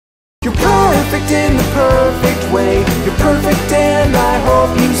You're perfect in the perfect way. You're perfect and I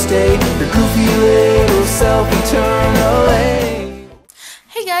hope you stay. Your goofy little self eternally.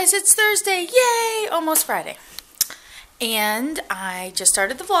 Hey guys, it's Thursday. Yay! Almost Friday. And I just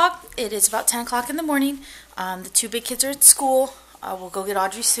started the vlog. It is about 10 o'clock in the morning. The two big kids are at school. We'll go get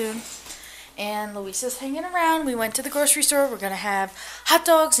Audrey soon. And Luisa's hanging around. We went to the grocery store. We're going to have hot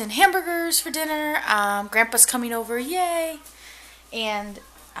dogs and hamburgers for dinner. Grandpa's coming over. Yay! And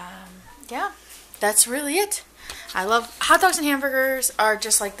yeah, that's really it. I love hot dogs and hamburgers are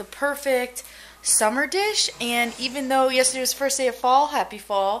just like the perfect summer dish. And even though yesterday was the first day of fall, happy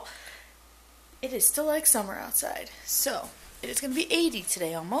fall, it is still like summer outside. So it is going to be 80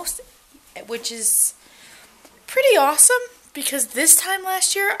 today almost, which is pretty awesome because this time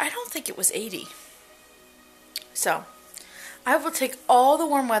last year I don't think it was 80. So I will take all the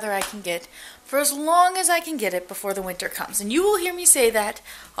warm weather I can get for as long as I can get it before the winter comes. And you will hear me say that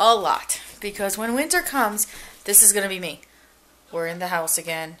a lot because when winter comes, this is going to be me. We're in the house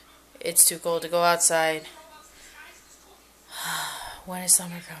again. It's too cold to go outside. When is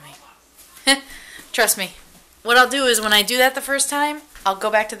summer coming? Trust me. What I'll do is when I do that the first time, I'll go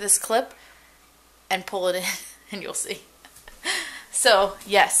back to this clip and pull it in and you'll see. So,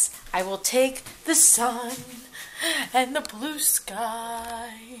 yes, I will take the sun and the blue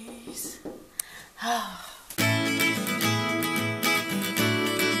skies.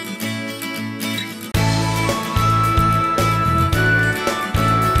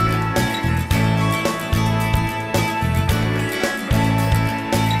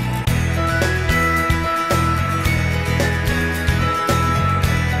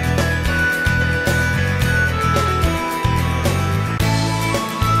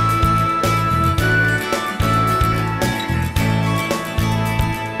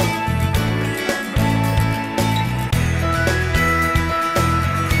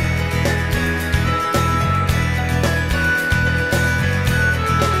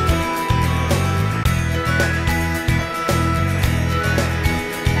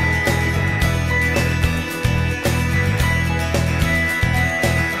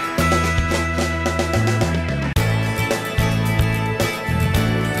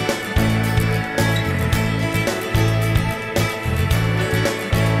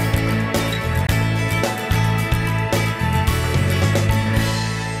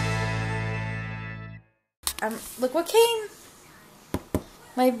 Look what came.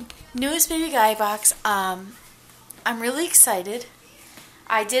 My newest baby guy box. I'm really excited.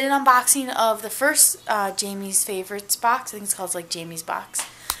 I did an unboxing of the first Jamie's Favorites box. I think it's called like Jamie's box.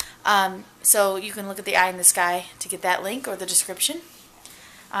 So you can look at the eye in the sky to get that link or the description.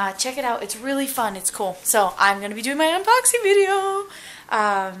 Check it out. It's really fun. It's cool. So I'm going to be doing my unboxing video.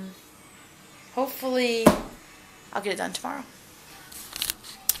 Hopefully I'll get it done tomorrow.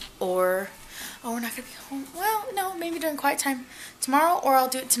 Or... oh, we're not going to be home. Well, no, maybe during quiet time tomorrow, or I'll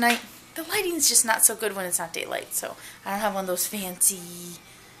do it tonight. The lighting's just not so good when it's not daylight, so I don't have one of those fancy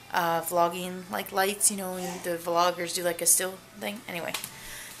vlogging like lights, you know, when the vloggers do like a still thing. Anyway,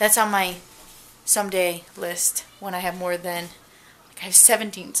 that's on my someday list when I have more than, like I have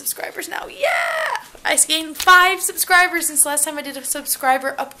 17 subscribers now. Yeah! I gained 5 subscribers since last time I did a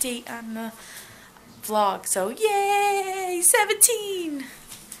subscriber update on the vlog, so yay! 17!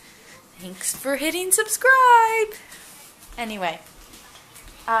 Thanks for hitting subscribe. Anyway,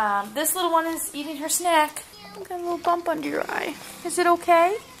 this little one is eating her snack. You got a little bump under your eye. Is it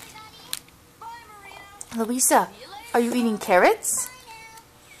okay? Luisa, are you eating carrots?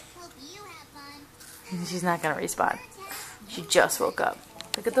 She's not going to respond. She just woke up.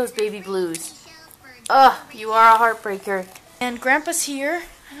 Look at those baby blues. Ugh, you are a heartbreaker. And Grandpa's here.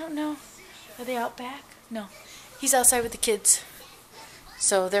 I don't know. Are they out back? No. He's outside with the kids.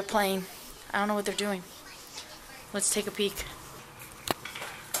 So they're playing. I don't know what they're doing. Let's take a peek.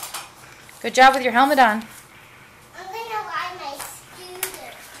 Good job with your helmet on. I'm going to ride my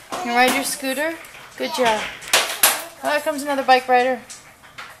scooter. You ride your scooter? Good job. Oh, here comes another bike rider.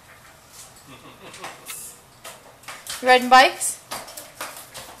 You riding bikes?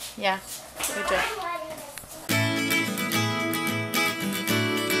 Yeah. Good job.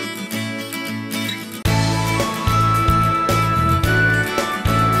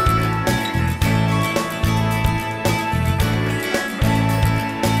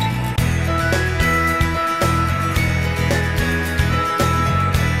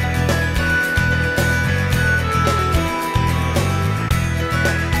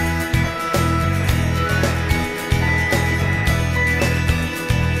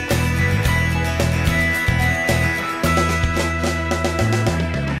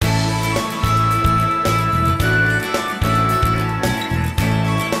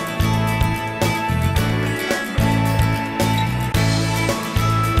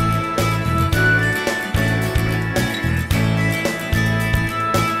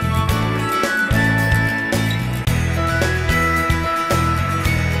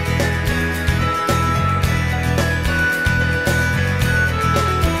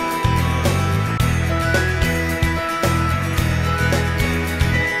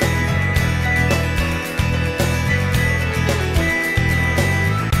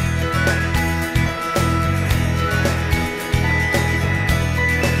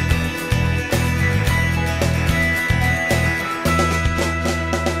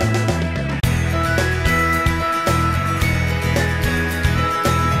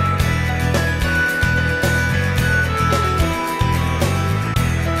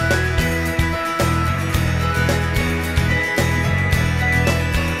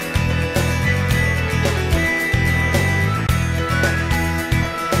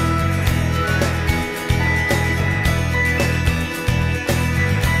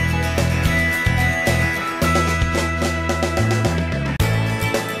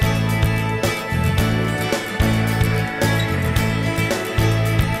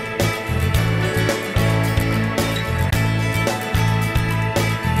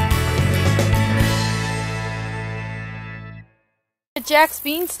 Jack's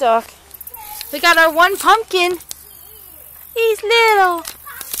beanstalk. We got our one pumpkin. He's little.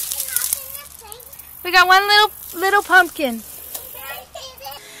 We got one little pumpkin.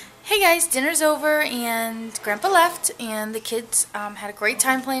 Hey guys, dinner's over and Grandpa left and the kids had a great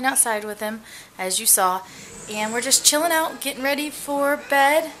time playing outside with him, as you saw. And we're just chilling out, getting ready for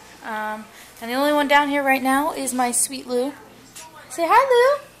bed. And the only one down here right now is my sweet Lou. Say hi,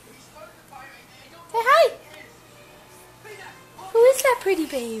 Lou. Say hi. Who is that pretty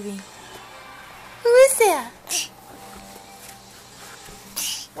baby? Who is that?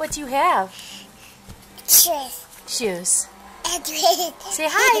 What do you have? Shoes. Shoes. Say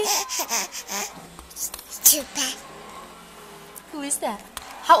hi. Who is that?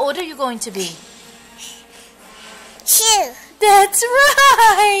 How old are you going to be? Shoe. That's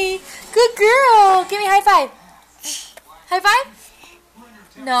right. Good girl. Give me a high five. High five?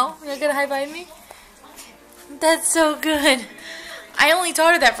 No? You're not going to high five me? That's so good. I only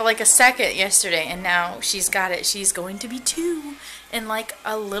taught her that for like a second yesterday, and now she's got it. She's going to be 2 in like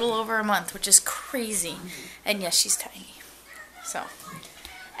a little over a month, which is crazy. And yes, she's tiny. So,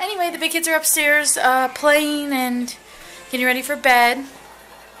 anyway, the big kids are upstairs playing and getting ready for bed.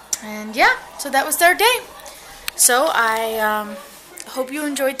 And yeah, so that was their day. So I hope you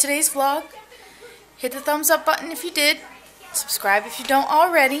enjoyed today's vlog. Hit the thumbs up button if you did. Subscribe if you don't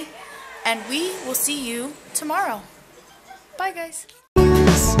already. And we will see you tomorrow. Bye, guys.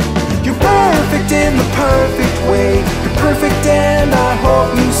 You're perfect in the perfect way. You're perfect and I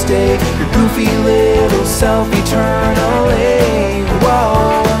hope you stay. Your goofy little self eternally.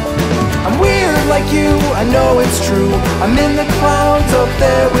 Whoa. I'm weird like you, I know it's true. I'm in the clouds up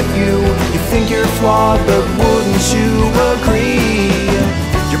there with you. You think you're flawed, but wouldn't you agree?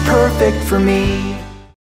 You're perfect for me.